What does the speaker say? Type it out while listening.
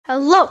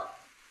Hello!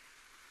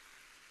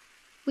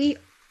 We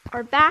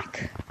are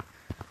back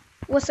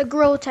with a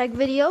Grow Tech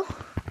video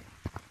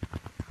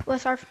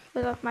with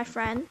my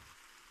friend,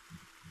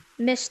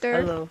 Mr.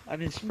 Hello,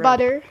 I'm his friend.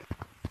 Butter.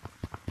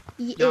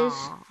 He Yeah. is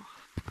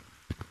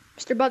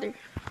Mr. Butter.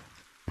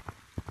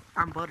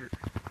 I'm Butter.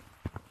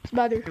 It's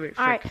Butter. Wait,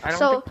 Alright, I don't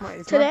so think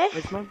it's today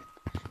mine.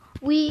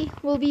 we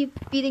will be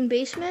beating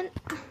basement.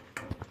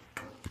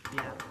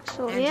 Yeah.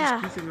 So And yeah,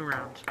 just goofing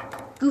around.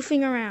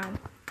 goofing around.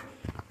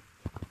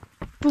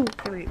 Boo.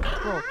 Hey, wait,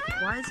 bro,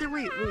 why is it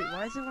when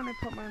I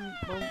put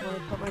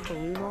my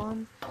balloon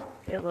on,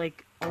 it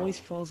like always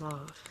falls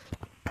off?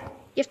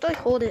 You have to like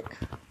hold it.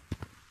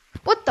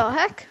 What the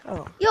heck?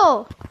 Oh.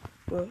 Yo!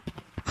 What?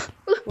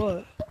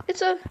 What?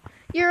 It's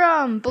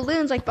your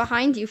balloon's like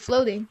behind you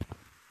floating.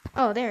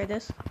 Oh, there it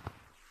is.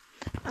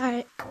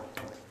 Alright.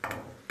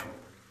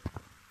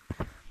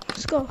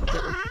 Let's go.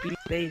 Beat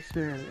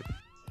basement.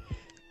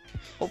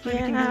 Hopefully we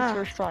can do this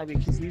first try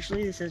because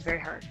usually this is very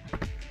hard.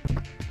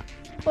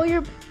 Oh,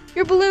 your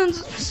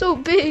balloon's so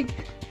big.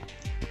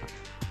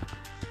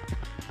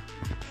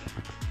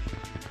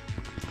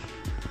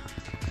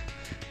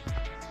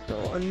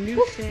 So a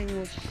new thing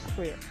was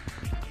wait.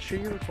 Sure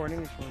you're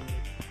recording this one.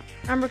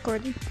 I'm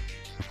recording.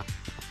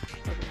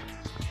 Okay.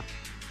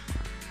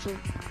 So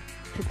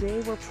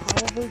today we're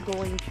probably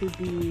going to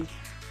be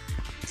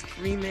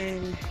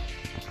screaming.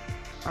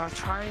 I'm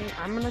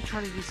gonna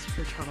try to do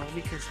Secret Tunnel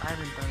because I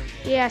haven't done it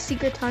yet. Yeah,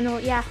 Secret Tunnel.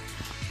 Yeah,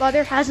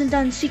 Butter hasn't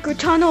done Secret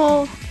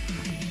Tunnel.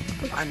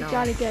 I know. We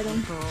gotta get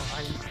him. So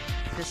I'm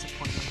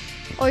disappointed.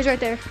 Oh, he's right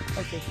there.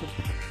 Okay, so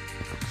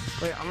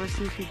wait, I'm gonna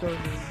see if he goes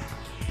in.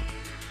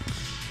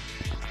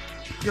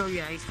 Yo,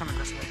 yeah, he's coming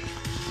this way.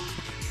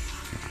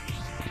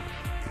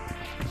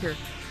 Here,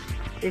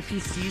 if he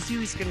sees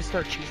you, he's gonna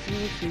start chasing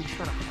you. So he's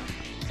gonna.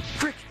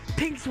 Frick!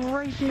 Pink's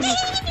right there.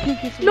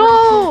 Pink is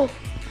No,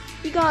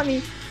 he got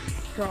me.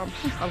 Right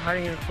there. I'm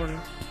hiding in a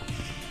corner.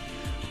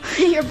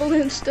 Your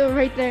balloon's still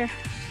right there.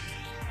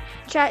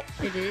 Chat.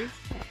 It is.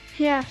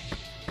 Yeah.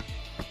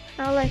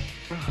 I'll like.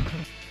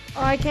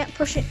 Oh, I can't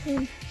push it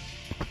in.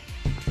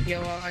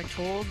 I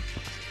told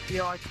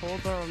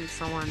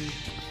someone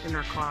in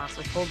our class.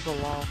 I told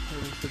Bilal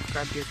to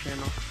subscribe to your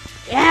channel.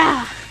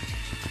 Yeah.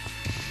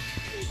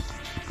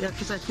 Yeah,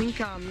 because I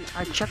think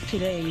I checked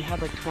today. You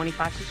had like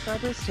 25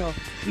 subscribers, so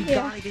we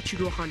gotta get you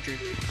to 100.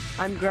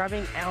 I'm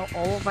grabbing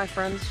all of my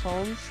friends'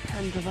 phones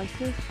and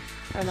devices,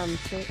 and I'm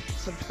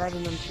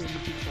subscribing them to your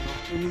YouTube channel.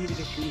 We need to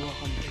get you to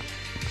 100.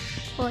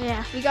 Well,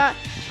 yeah,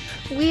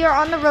 we are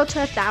on the road to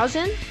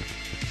 1,000.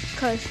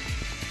 Cause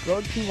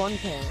road to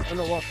 1K. Oh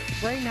no, well,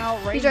 right now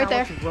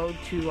there. it's road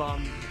to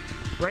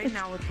right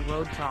now it's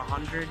road to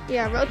 100.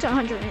 Yeah, road to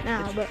 100 right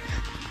now, but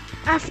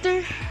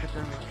after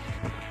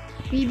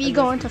we be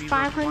going to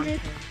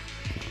 500,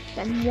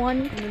 then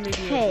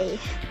 1K.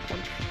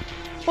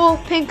 Oh,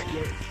 pink.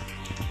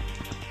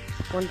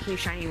 1K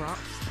shiny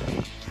rocks.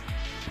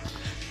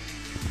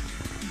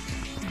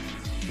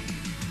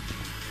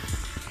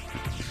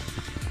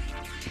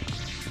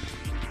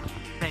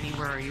 Benny,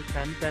 where are you?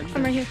 Ben.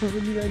 I'm right here.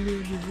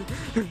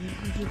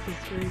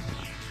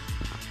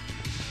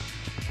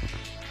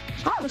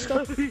 Let's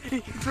go.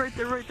 It's right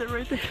there. Right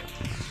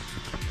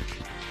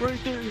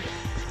there.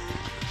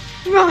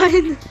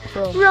 Run!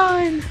 Bro.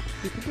 Run! Do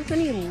you think there's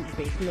any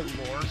basement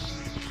lore?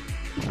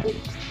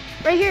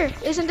 Right here.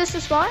 Isn't this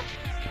the spot?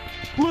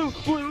 Blue.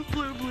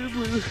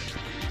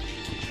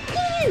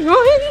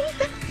 Run!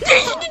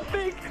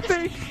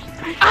 Big.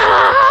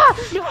 Ah!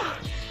 No.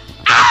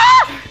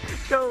 Ah!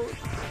 Go.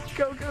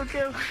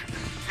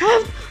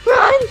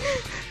 Run!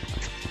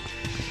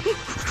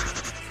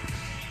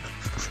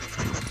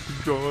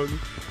 God.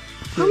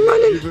 I'm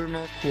running. They're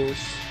not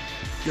close.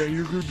 Yeah,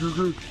 you're good.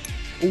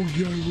 Oh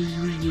yeah,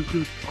 wait, you're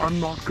good. I'm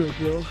not good,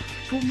 bro.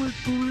 Oh, my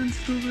balloon's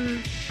still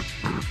there.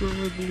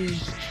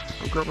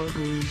 I've got my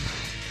balloon.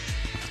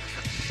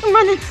 I'm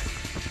running.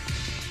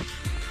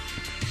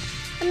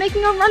 I'm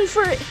making a run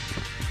for it.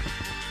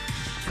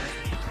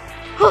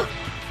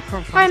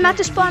 Alright, I'm at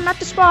the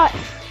spot.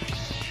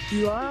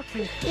 You are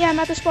okay. Yeah, I'm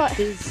at the spot.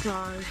 Is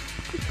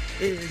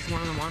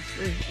one of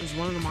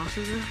the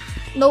monsters there?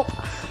 Nope.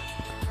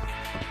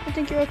 I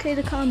think you're okay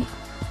to come.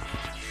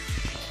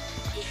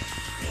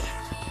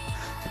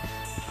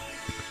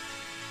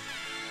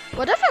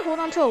 What if I hold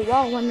onto a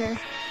wall when they're...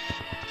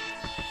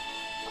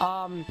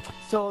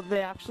 So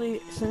they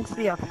actually, since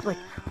the like,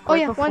 Oh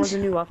right yeah, before the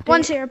new update,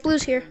 one's here,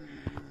 blue's here.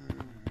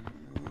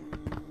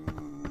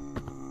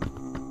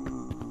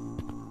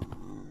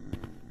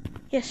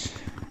 Yes.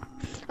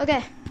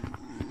 Okay.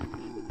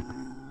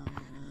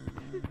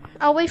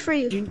 I'll wait for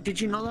you. Did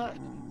you know that?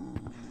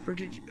 Or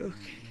did you?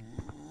 Okay.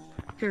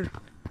 Here.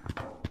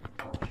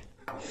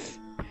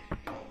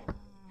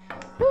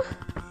 Woo.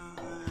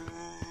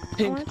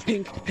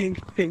 Pink.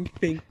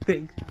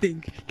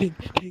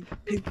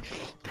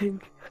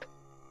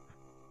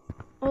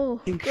 Oh,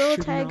 Pink Gorilla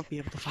should Tag. not be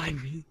able to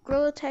find me.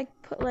 Gorilla Tag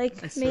put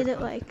made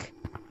it like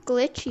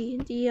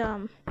glitchy.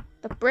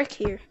 The brick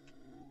here.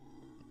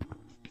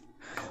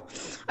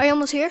 Are you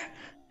almost here?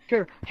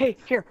 Here, hey,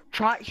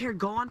 here,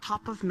 go on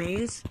top of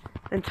Maze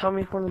and tell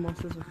me if one of the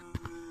monsters are.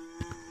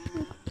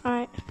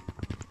 Alright.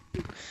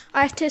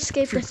 I have to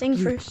escape the thing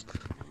first.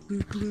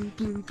 Blue, blue,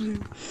 blue, blue,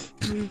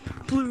 blue,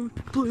 blue,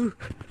 blue.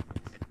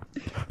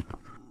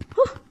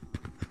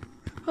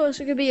 Oh, it's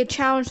gonna be a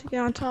challenge to get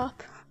on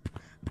top.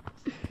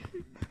 I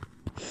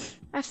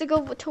have to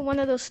go to one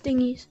of those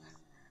thingies.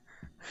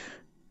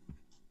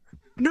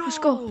 No! Let's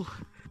go.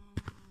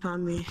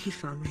 Found me, he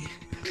found me.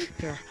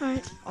 Here.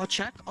 Alright. I'll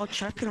check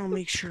and I'll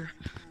make sure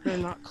they're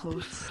not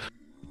close.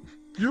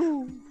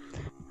 Yo.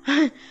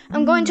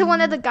 I'm going to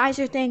one of the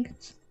geyser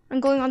things. I'm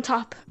going on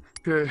top.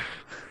 Okay.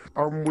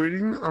 I'm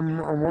waiting. I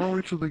want to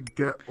wait till they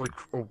get like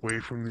away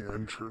from the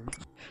entrance.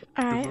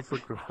 'Cause Alright. that's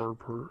like the hard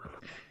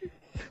part.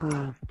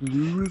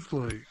 Blue is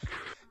like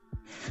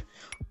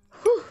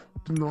Whew.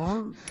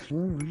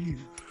 won't leave.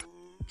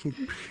 So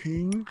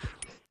pink.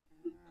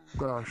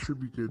 Should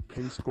be good.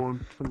 Pink's going.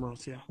 Somewhere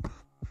else, yeah.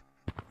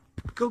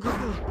 Go, go,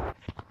 go.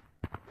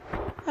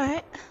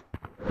 Alright.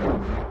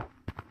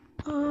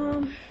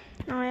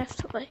 Now I have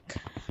to like.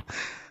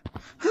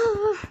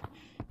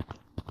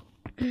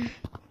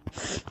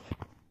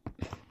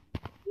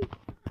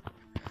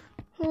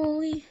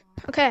 Holy.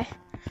 Okay.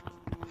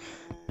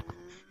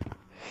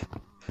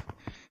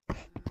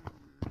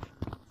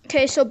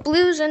 Okay, so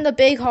blue's in the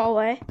big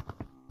hallway.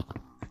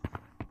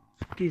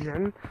 He's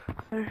in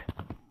there.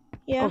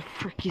 Yeah. Oh,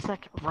 frick, he's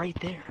like right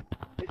there.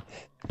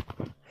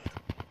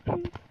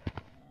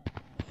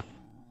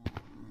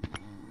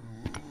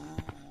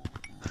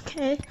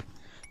 Okay.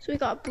 So we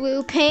got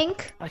blue,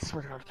 pink. I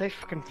swear to God, they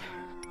find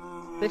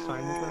this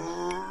place.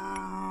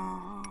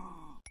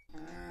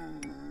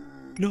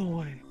 No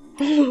way.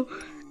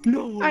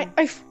 No way.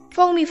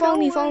 Follow me.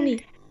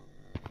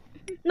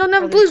 No,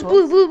 Are they blue's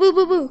close?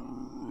 blue.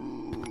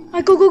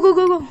 I go.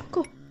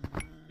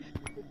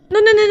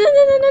 No.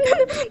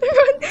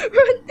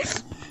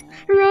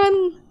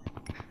 Run.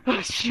 Oh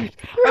shoot!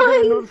 I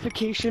got a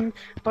notification,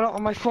 but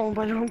on my phone,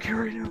 but I don't care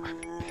right now.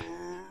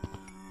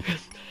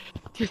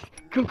 Yes.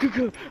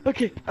 Go.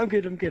 Okay, I'm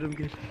good.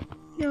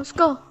 Yeah, let's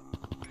go.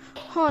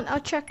 Hold on, I'll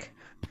check.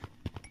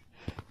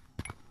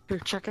 Here,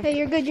 check it. Hey,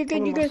 you're good.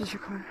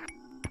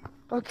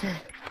 Okay.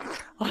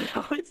 Oh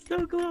no, it's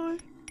so close.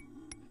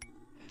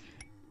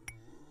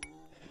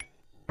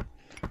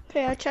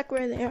 Okay, I'll check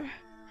where they are.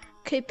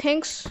 Okay,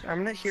 pink's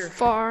I'm not here.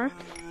 far.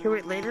 Here,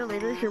 wait, later.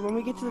 Here, when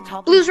we get to the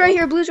top. Blue's of right stuff-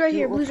 here. Blue's right Yeah,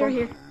 here. we'll Blue's right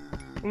go- here.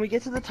 When we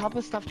get to the top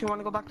of stuff, do you want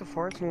to go back to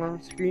forest and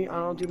on screen?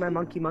 I'll do my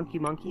monkey.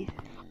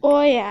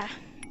 Oh yeah.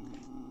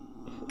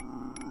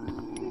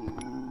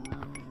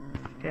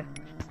 Yeah,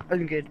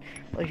 I'm good.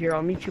 Well, here,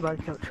 I'll meet you by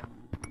the couch.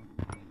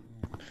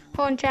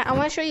 Hold on, chat. I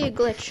want to show you a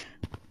glitch.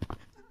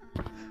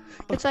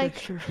 It's Okay, like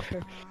sure.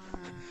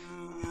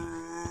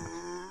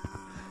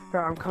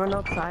 Bro, I'm coming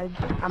outside.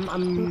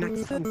 I'm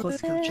next to the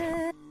close couch.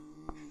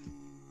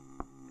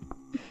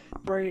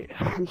 Right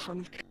in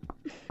front of.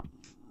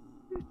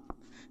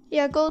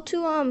 yeah. Go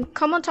to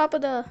come on top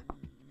of the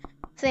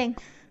thing.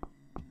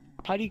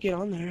 How do you get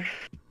on there?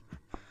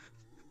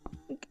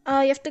 You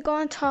have to go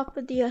on top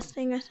of the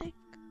thing. I think.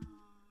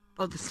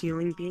 Oh, the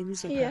ceiling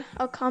beams? Okay. Yeah.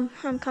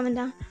 I'm coming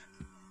down.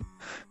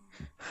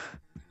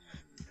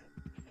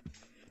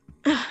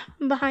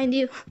 I'm behind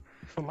you.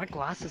 Oh, my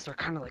glasses are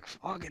kind of like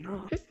fogging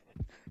up.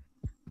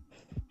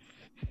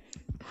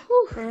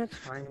 Whew. That's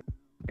fine.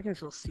 I can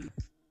still see.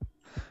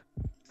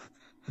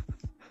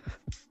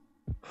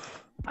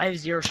 I have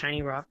 0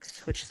 shiny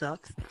rocks, which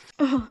sucks.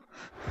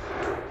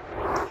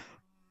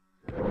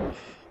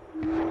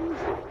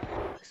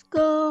 Let's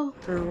go.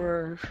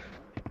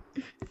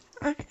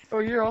 Oh,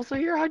 you're also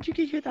here? How'd you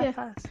get here that Yeah.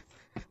 fast?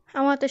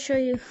 I want to show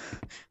you.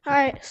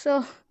 Alright,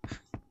 so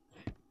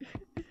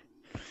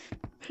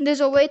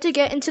there's a way to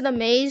get into the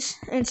maze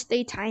and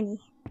stay tiny.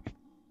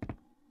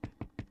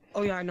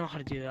 Oh yeah, I know how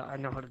to do that.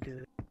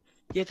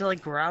 You have to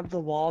like grab the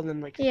wall and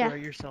then like Yeah. throw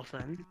yourself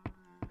in.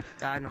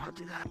 Yeah, I know how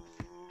to do that.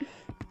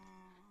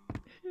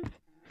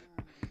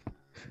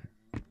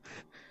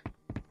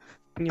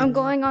 I'm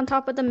going on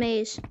top of the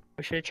maze.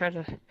 We should try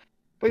to.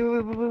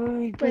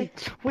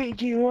 Wait.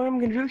 Do you know what I'm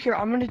gonna do here?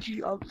 I'm gonna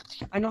do.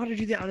 I know how to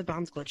do the out of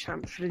bounds glitch.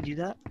 Should I do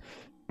that?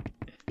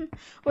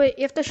 Wait,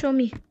 you have to show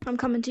me. I'm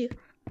coming to you.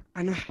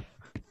 I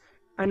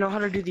know how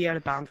to do the out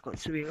of bounds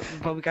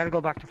glitch. But we gotta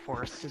go back to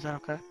forest. Is that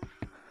okay?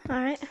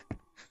 Alright.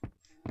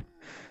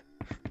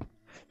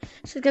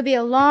 This is gonna be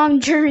a long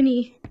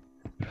journey.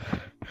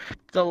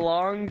 The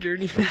long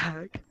journey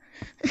back.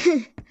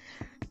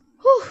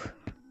 Whew.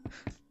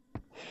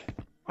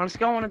 On a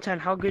scale of 1 to 10,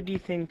 how good do you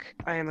think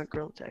I am at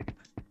Gorilla Tag?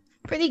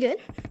 Pretty good.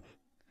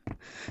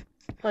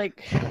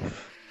 Like,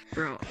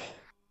 bro,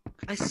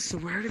 I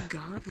swear to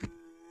God,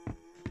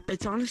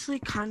 it's honestly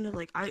kind of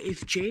like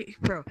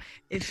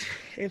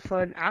if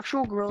an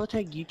actual Gorilla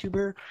Tag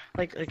YouTuber,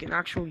 like an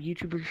actual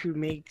YouTuber who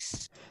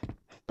makes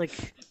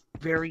like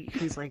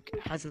who's like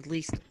has at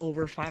least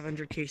over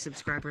 500k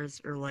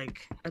subscribers, or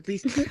like at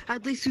least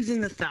who's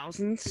in the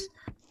thousands,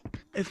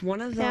 if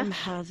one of them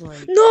has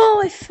like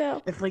No, I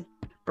fell. if like,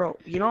 bro,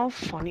 you know how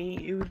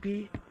funny it would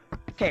be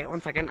Okay,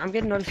 1 second. I'm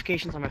getting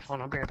notifications on my phone.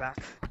 I'll be right back.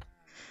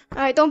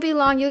 Alright, don't be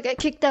long. You'll get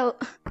kicked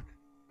out.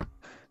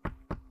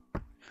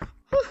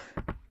 Whew.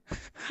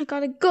 I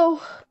gotta go.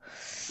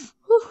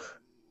 Whew.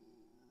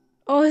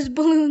 Oh, his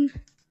balloon.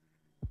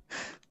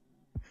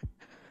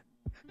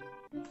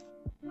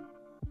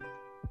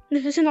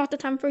 This is not the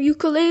time for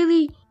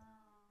ukulele.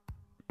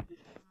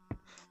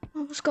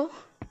 Oh, let's go.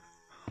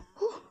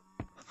 Whew.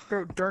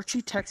 Bro,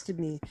 Darchie texted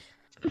me.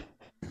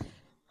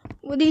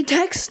 What did he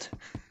text?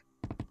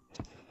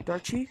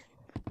 Darchie?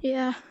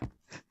 Yeah.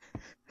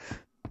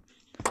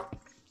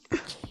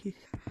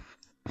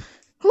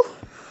 Whew.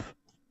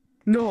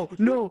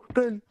 No,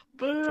 Ben.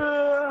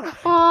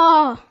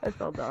 Oh. I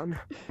fell down.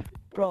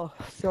 Bro,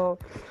 so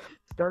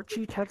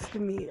Darchie texted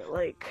me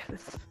like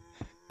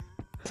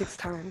 6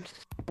 times.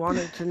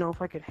 Wanted to know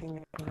if I could hang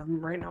out with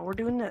him. Right now we're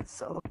doing this,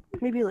 so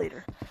maybe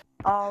later.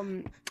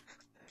 But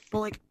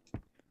like,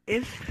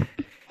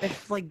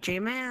 if like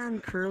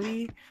J-Man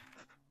Curly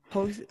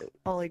posts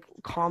like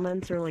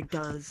comments or like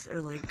does or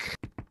like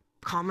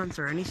comments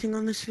or anything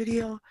on this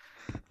video,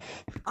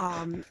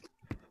 I'm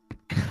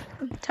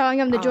telling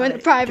him to join the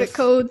private just,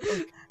 code.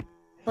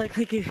 Like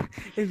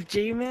if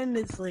J-Man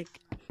is like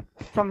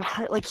from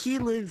like he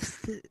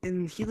lives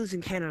in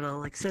Canada,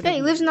 like said. Yeah,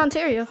 he lives in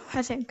Ontario,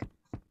 I think.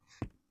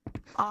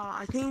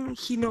 I think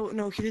he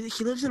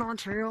lives in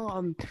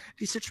Ontario.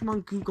 If you search him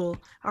on Google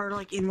or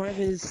like in one of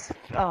his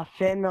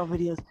fan mail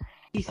videos,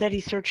 he said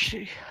he searched.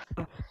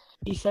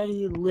 He said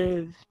he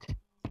lived.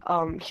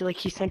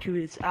 He sent you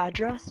his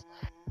address,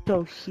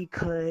 so he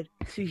could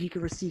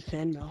receive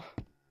fan mail.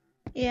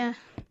 Yeah.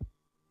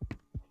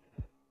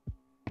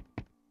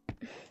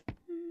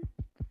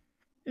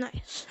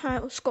 Nice.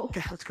 Alright, let's go.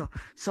 Okay, let's go.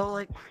 So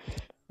like,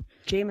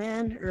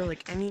 J-Man or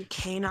like any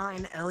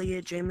K9,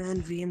 Elliot,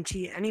 J-Man,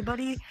 VMT,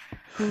 anybody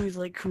who's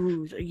a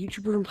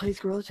YouTuber and plays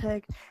Gorilla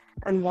Tag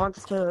and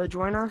wants to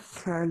join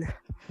us, and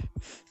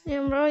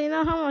Yeah, bro, you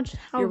know how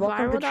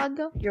viral that'd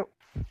go?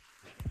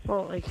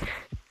 Well, like,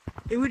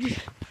 it would.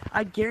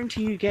 I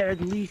guarantee you get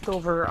at least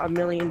over 1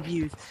 million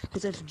views.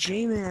 Because if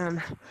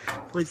J-Man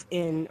was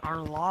in our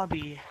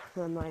lobby,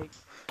 then like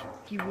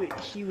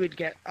he would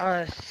get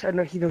us. I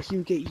know he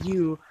would get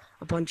you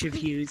a bunch of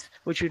views,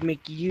 which would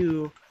make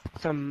you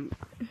some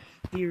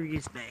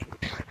serious bang.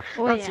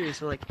 Oh, Not yeah.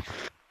 serious, but like.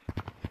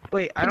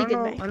 Wait, I Pretty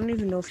don't good know. bang. I don't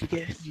even know if you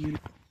get views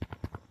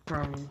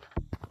from.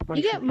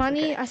 You get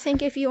money, I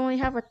think, if you only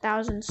have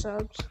 1,000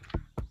 subs.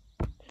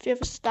 If you have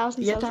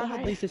 1,000 You have subs to or have at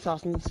higher. least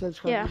 1,000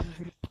 subscribers. Yeah.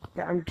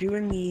 Yeah, I'm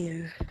doing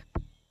the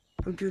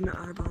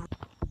eyeball.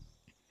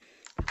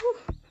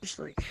 Just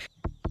like,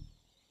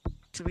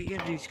 so what you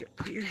gotta do is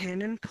put your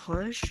hand in,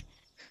 push.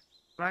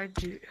 What I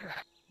do.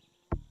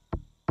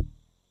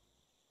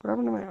 What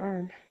happened to my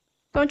arm?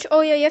 Don't you?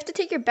 Oh, yeah, you have to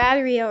take your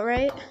battery out,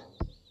 right?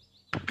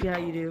 Yeah,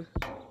 you do.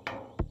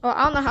 Oh,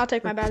 I don't know how to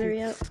take my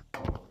battery out.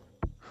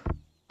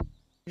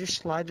 Just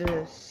slide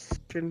this.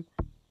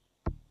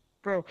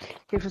 Bro,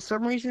 okay, for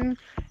some reason,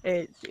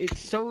 it's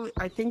so,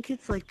 I think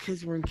it's like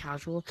because we're in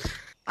casual.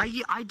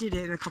 I did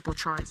it in a couple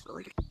tries, but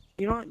like,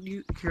 you know what,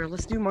 here,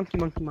 let's do monkey.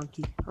 I'm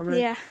gonna,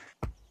 Yeah.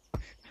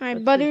 Alright,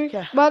 Let's Butter. see,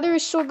 yeah. Butter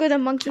is so good at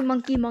monkey.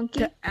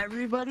 To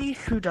everybody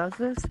who does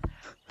this,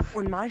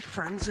 when my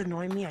friends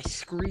annoy me, I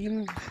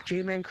scream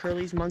J-Man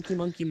Curly's monkey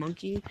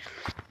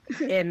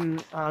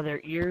in their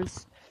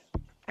ears,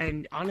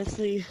 and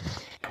honestly,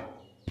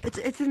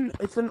 it's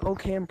an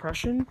okay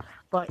impression.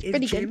 But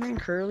if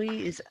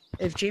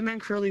J-Man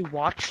Curly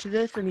watched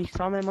this and he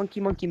saw my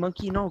monkey,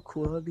 you know how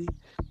cool that'd be,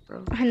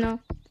 bro. I know.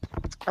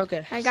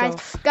 Okay.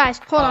 Alright, guys,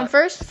 hold on.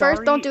 First,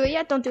 sorry. don't do it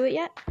yet.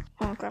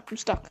 Oh crap, I'm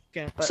stuck.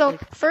 Okay, but So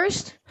like,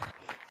 first,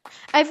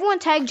 everyone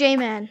tag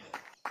J-Man.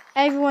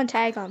 Everyone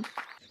tag him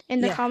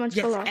in the comments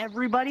below.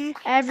 Everybody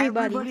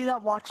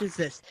that watches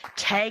this,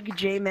 tag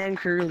J-Man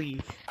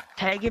Curly.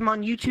 Tag him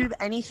on YouTube,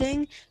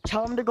 anything.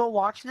 Tell him to go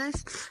watch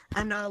this.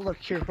 And look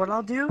here, what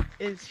I'll do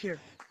is here.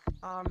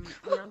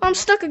 I'm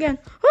stuck again.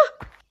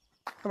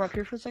 Come up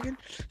here for a second.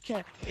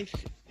 Okay,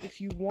 if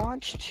you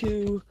want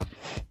to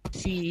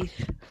see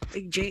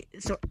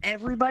so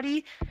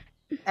everybody.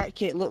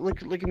 Okay,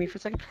 look at me for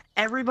a second.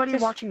 Everybody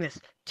watching this,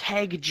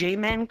 tag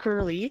J-Man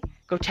Curly.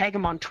 Go tag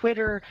him on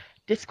Twitter,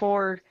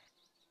 Discord,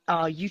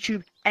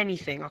 YouTube,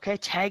 anything. Okay,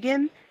 tag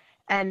him,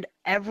 and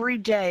every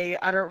day,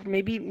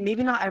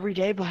 maybe not every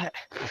day, but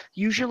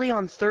usually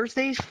on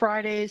Thursdays,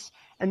 Fridays,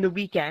 and the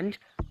weekend,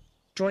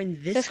 join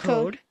this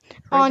code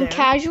right on there.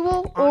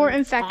 casual or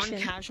infection.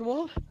 On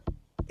casual,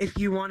 if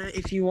you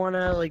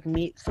wanna like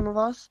meet some of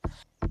us,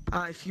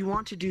 if you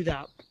want to do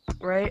that,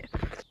 right?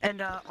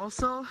 And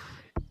also.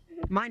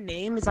 My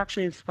name is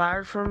actually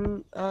inspired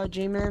from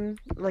J-Man,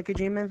 like a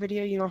J-Man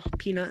video, you know,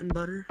 peanut and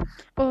butter.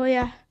 Oh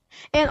yeah,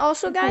 and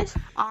also guys,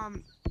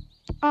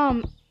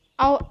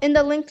 I'll in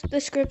the link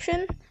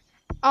description,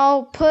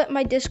 I'll put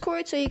my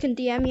Discord so you can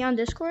DM me on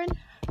Discord,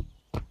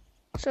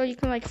 so you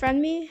can like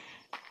friend me.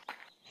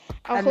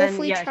 I'll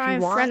hopefully try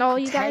and friend all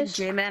you guys.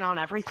 Tag J-Man on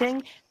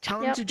everything.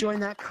 Tell him to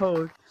join that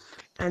code,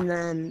 and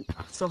then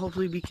so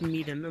hopefully we can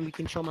meet him and we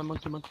can show my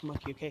monkey.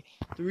 Okay,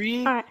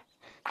 3,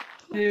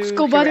 Dude,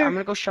 go, here, wait, butter. I'm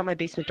gonna go shut my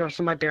basement door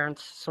so my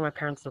parents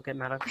don't get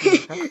mad at me.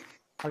 Okay?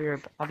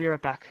 I'll be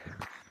right back.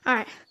 All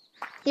right.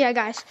 Yeah,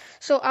 guys.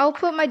 So I'll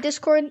put my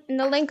Discord in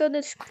the link of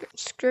the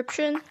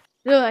description.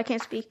 Ugh, I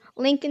can't speak.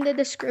 Link in the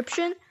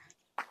description.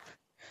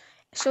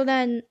 So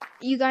then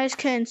you guys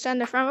can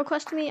send a friend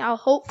request to me. I'll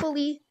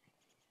hopefully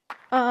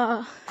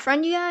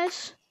friend you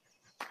guys.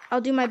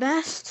 I'll do my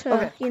best to,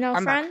 Okay,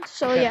 I'm friend. back.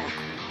 So Okay. yeah.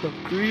 So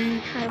 3, All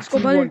right, let's go,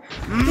 2, butter. 1.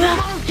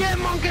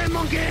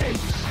 Monkey!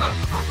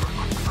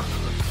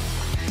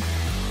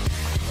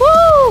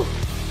 Woo!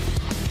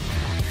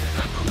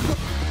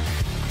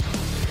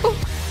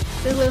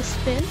 The little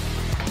spin.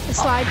 The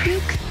slide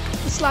juke.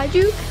 The slide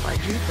juke. I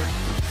do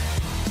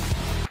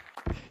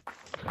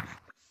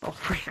Oh,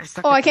 freak, I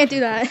suck Oh, at I can't that. do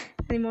that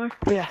anymore.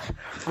 Yeah.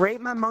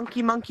 Rate my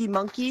monkey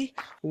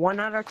 1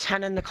 out of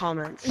 10 in the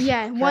comments.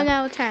 Yeah, 1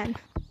 out of 10.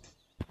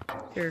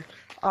 Here.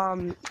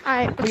 Alright,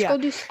 let's yeah. go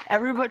do.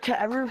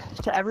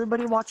 To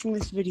everybody watching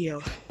this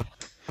video,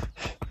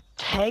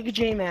 tag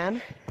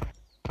J-Man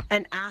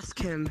and ask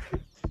him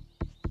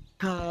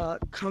to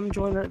come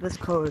join this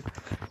code.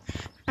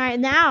 Alright,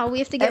 now we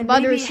have to get And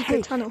Butter a maybe- secret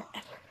hey, tunnel.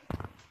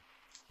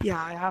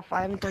 Yeah, I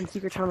haven't done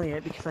Secret Tunnel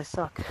yet because I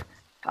suck.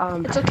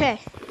 It's okay.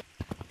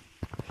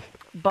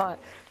 But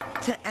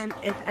and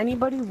if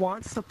anybody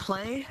wants to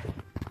play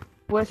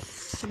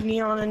with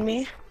Neon and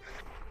me,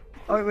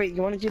 oh wait,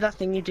 you want to do that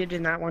thing you did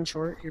in that one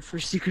short, your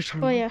first Secret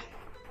Tunnel? Oh yeah.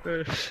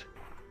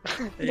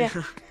 yeah.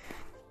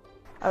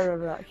 I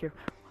remember that here.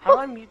 How do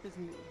I mute this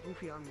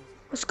goofy on music?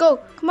 Let's go.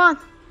 Come on.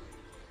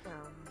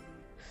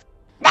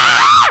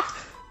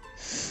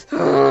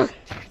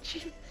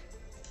 Jeez.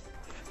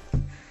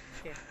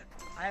 Okay,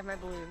 I have my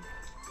balloon.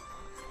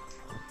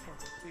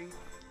 Okay, 3,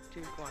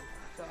 2, 1.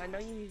 So I know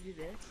you need to do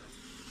this.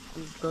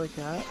 You just go like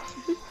that.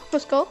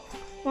 Let's go.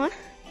 Come on.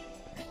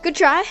 Good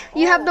try.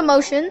 You have the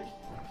motion.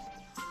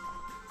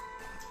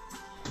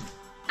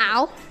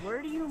 Ow.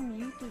 Where do you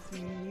mute this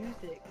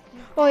music?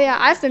 Oh yeah,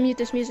 I have to mute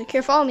this music.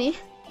 Here, follow me.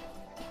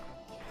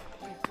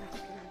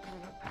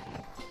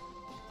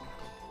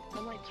 I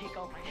might take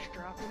out my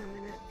strap in a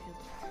minute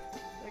because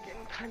they're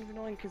getting kind of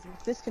annoying because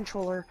this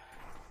controller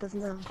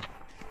doesn't have.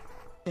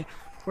 Okay,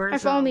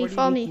 where's follow me, where do you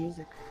follow mute me. the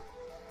music?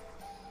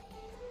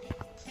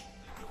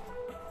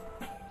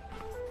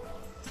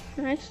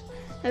 Nice.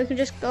 Now we can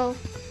just go.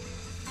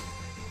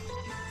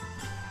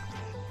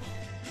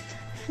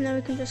 And then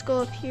we can just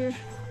go up here.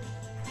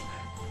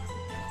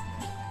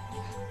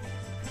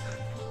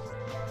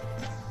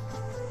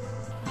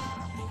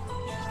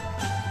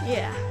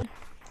 Yeah.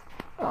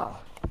 Oh,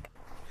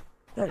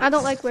 I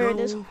don't like where it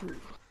is.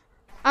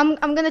 I'm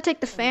gonna take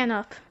the fan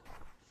up.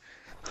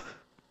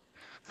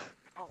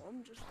 Oh,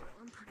 I'm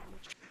pretty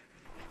much.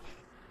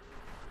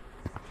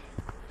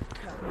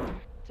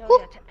 So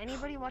yeah, to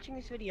anybody watching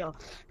this video,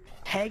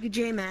 tag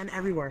J-Man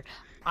everywhere.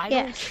 I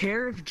don't Yes.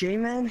 care if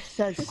J-Man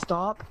says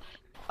stop,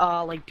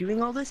 like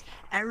doing all this.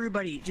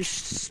 Everybody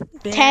just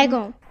spam Tag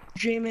him.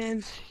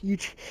 J-Man's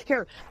YouTube.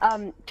 Here,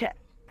 okay,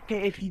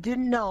 if you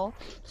didn't know,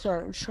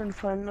 sorry, I'm just trying to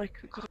find like.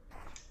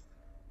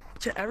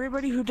 To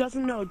everybody who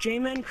doesn't know,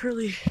 J-Man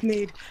Curly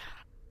made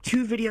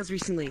 2 videos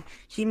recently.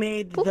 He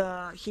made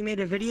a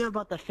video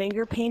about the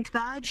finger paint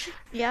badge,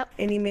 Yep.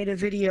 and he made a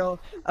video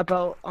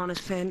about on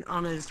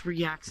his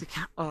Reacts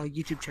account,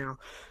 YouTube channel.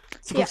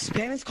 So go Yeah.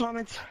 spam his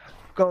comments,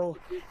 go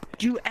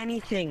do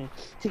anything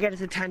to get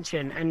his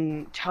attention,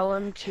 and tell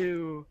him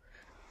to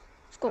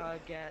Let's go.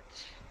 get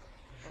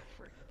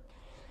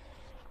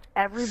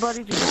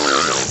everybody to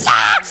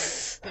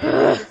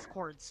spam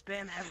Discord,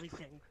 spam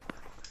everything.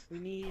 We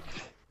need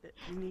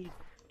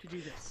to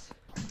do this.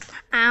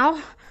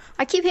 Ow.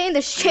 I keep hitting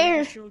this We need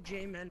chair. to show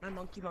J-Man my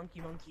monkey.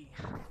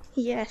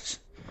 Yes.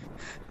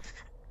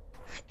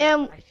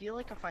 I feel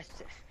like if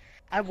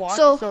I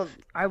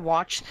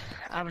watched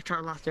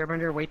Avatar: Last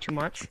Airbender way too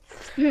much,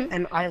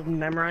 and I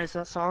memorized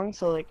that song.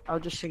 So like, I'll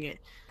just sing it.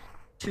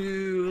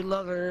 2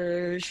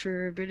 lovers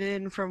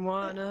forbidden from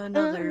one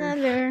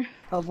another.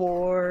 A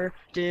war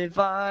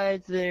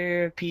divides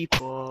their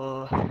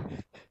people,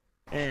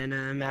 and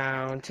a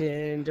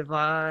mountain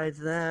divides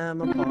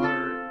them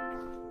apart.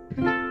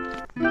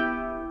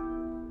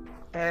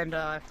 And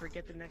I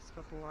forget the next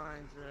couple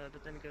lines,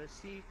 but then it goes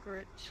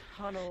secret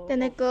tunnel.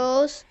 Then it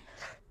goes.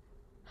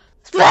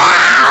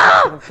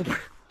 Oh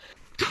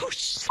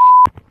shit!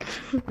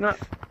 No.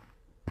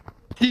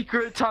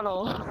 Secret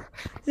tunnel.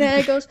 Then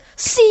it goes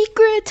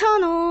secret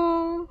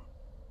tunnel,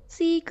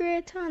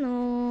 secret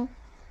tunnel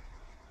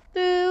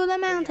through the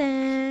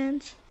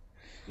mountains.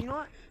 You know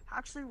what?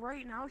 Actually,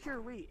 right now, here,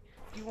 wait.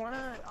 Do you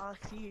wanna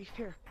see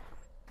here?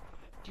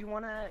 Do you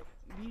wanna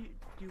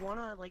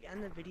like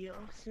end the video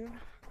soon?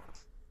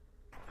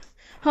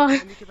 Oh,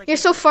 And we could, like, you're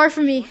so far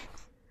from me.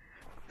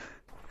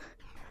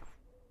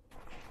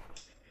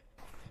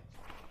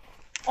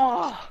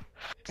 Oh,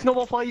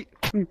 snowball fight.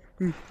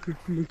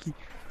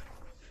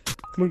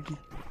 Monkey.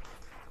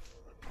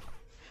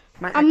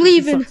 My I'm accuracy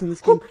leaving. sucks in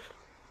this game.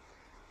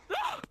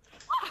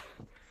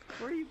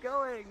 Where are you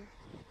going?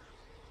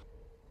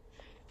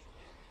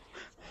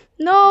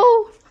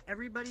 No.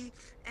 Everybody,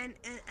 and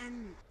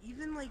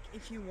even like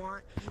if you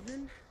want,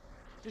 even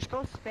just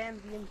go spam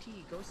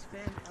VMT, go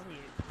spam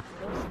Elliot,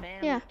 go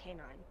spam Yeah. K9,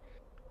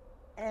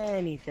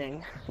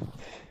 anything,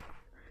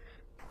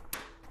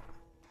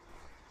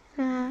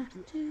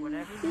 do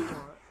whatever you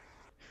want.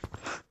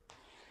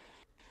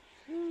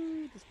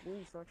 Ooh, this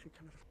balloon's actually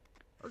kind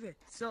of okay.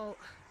 So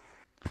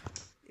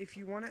if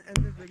you want to end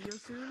the video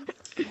soon,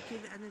 we can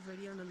end the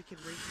video and then we can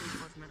rate the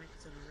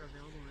cosmetics that are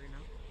available right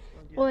now.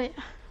 Wanna do that? Wait.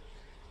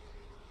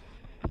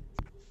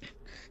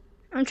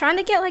 I'm trying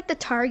to get like the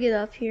target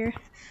up here.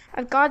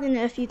 I've gotten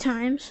it a few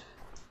times.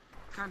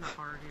 Kind of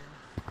hard,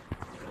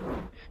 yeah.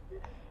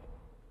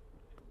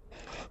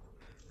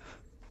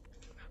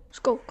 Let's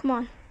go. Come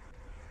on.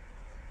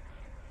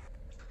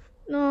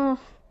 No.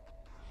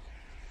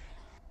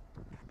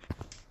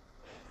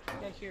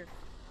 Yeah, here.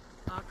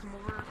 Come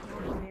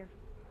over here.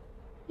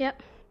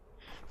 Yep.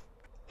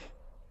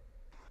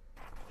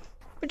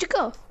 Where'd you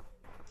go?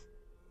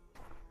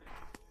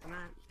 Come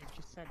on, it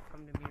just said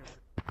come to mirror.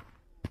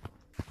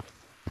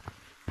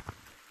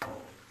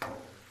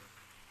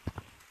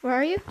 Where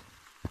are you?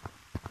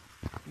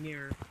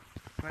 Mirror.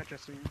 Not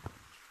just me.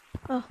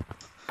 Oh.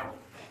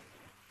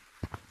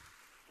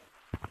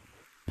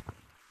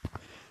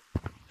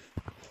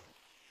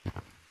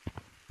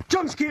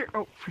 Jump scare!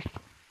 Oh,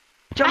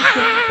 jump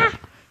scare!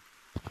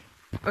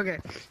 Okay,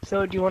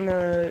 so do you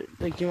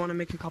wanna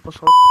make a couple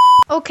short?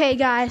 Okay,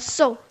 guys.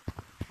 So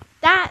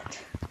that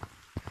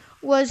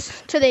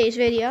was today's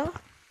video.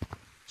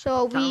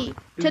 So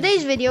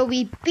today's video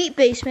we beat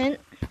basement.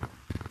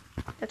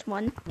 That's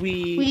one.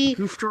 We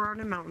goofed around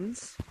in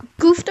mountains.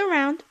 Goofed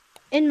around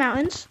in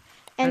mountains,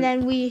 and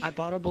then I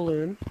bought a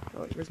balloon.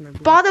 Oh, where's my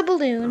balloon? bought a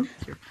balloon,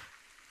 Oh, here.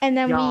 and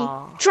then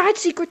Yeah. we tried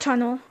secret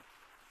tunnel,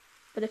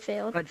 but it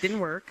failed. But it didn't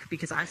work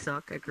because I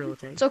suck at Gorilla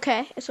Tank. It's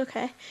okay. It's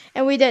okay.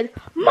 And we did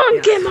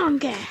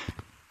monkey.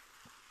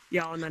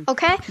 Yeah, and then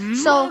Okay.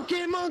 So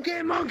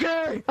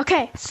monkey.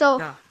 okay. So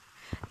Yeah.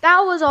 that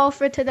was all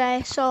for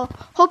today. So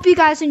hope you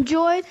guys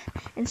enjoyed,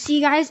 and see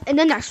you guys in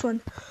the next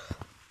one.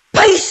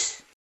 Peace.